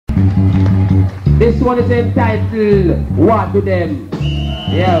This one is entitled What Do Dem.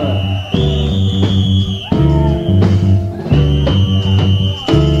 Yeah.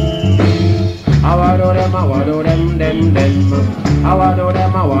 I do them, I do them, dem. I do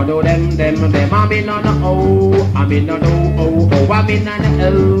them, I do them, dem. I'm in on the O, I'm in on the O, I'm in on the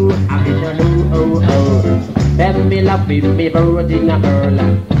O, I'm in on the O. Them me love me virgin a girl.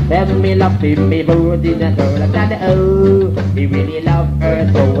 Them me love me virgin a girl. That oh, he really love her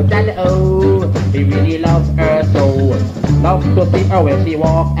so. That oh, he really love her so. Love to see her when she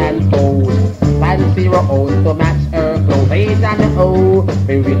walk and pose. Fancy her own to match her clothes. Ain't that the oh,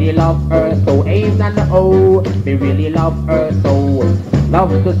 he really love her so. Ain't that the oh, he really love her so.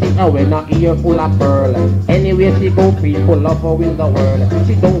 Love to see her when her ear full of pearl. Anywhere she go, people love her in the world.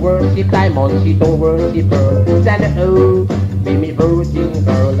 She don't worship diamond, she don't worship pearl. Stand oh, be me virgin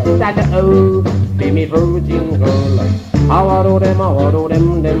girl. Stand oh, be me virgin girl. How do them, dem.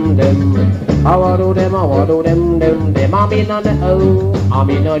 How do them, dem. I'm in on the oh, I'm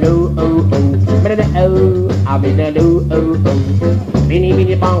in on the oh. I'm in the oh, I'm in the oh.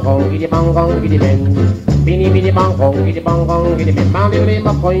 Mini bang gong, giddy men. Bini bang gong, giddy men. Mammy really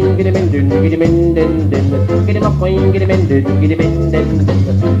my coin, giddy men, den. Giddy my coin, giddy men, den.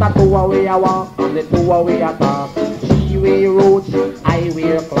 That 2 away I walk, and the 2 away I talk. She wear roach, I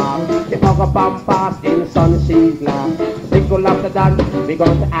wear clock. The other bump pass in sun, she's glass. Single after that, we go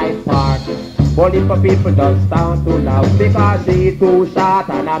to Hyde Park. But if people don't stand too loud, because she too short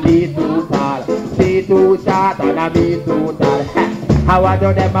and I be too tall. She too short and I be too tall. How I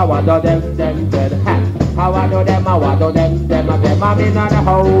do them, dem. How I do them, dem. I'm in on the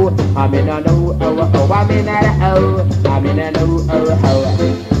hoe, I'm in on the oh, I'm in on the oh, I'm in on the oh.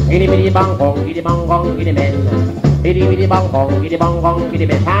 Giddy bang gong, giddy men. Giddy bang gong, giddy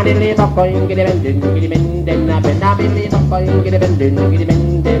men. Handy leave a coin, giddy men, den. I've been leave a coin, giddy men,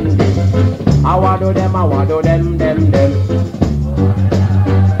 den. How I do them, dem.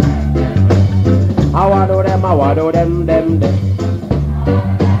 How I do them, dem.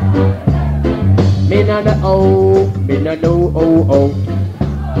 Me no the oh, me no do oh.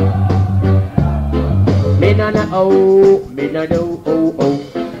 Me no the oh, me no do oh.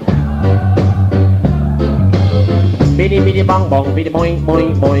 Biddy bang bong, biddy boing.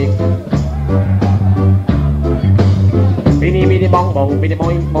 Biddy bang bong, biddy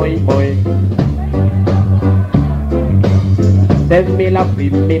boing. Send me love me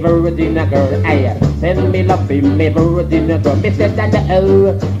virgin a girl, aye. Send me love me virgin a girl. Me said that the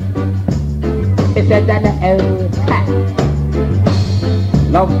oh. It's a oh, ha.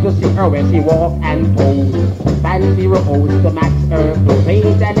 Love to see her when she walk and pose. Fancy her oats to match her clothes.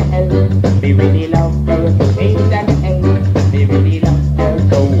 Ain't that oh, we really love her so. Ain't that oh, we really love her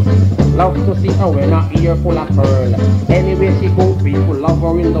so. Love to see her when her ear full of pearl. Anywhere she go, people love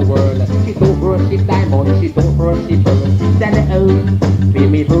her in the world. She don't worship diamond, she don't worship pearl. That oh, be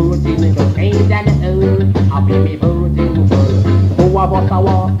me virgin girl. Ain't that oh, I'll be me virgin girl. 2 of us a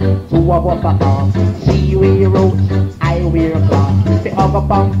walk, 2 of us a talk. She wear roach, I wear cloth. The other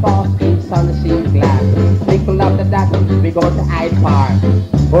bump fast in sunshine glass. Little after that, we go to Hyde Park.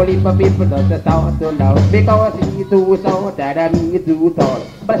 Only for people that sound so loud. Because she too short, that I me too tall.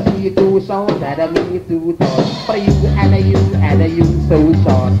 But she too short, that I me too tall. For you and you so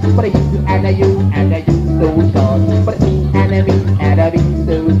short. For you and you so short. For me and me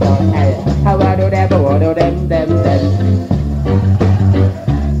so short. How I do them, dem.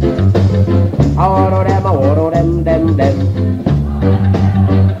 I do them, dem.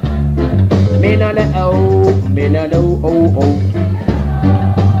 Me no the oh, me no do oh.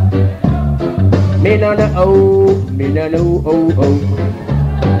 Me no the oh, me no do oh.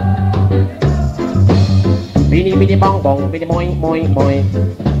 Biddy bang bong, biddy boing.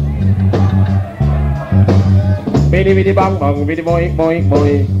 Biddy bang bong, biddy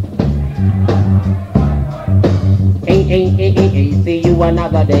boing. Hey, see you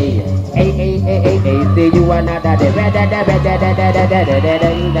another day. Hey, see you another day.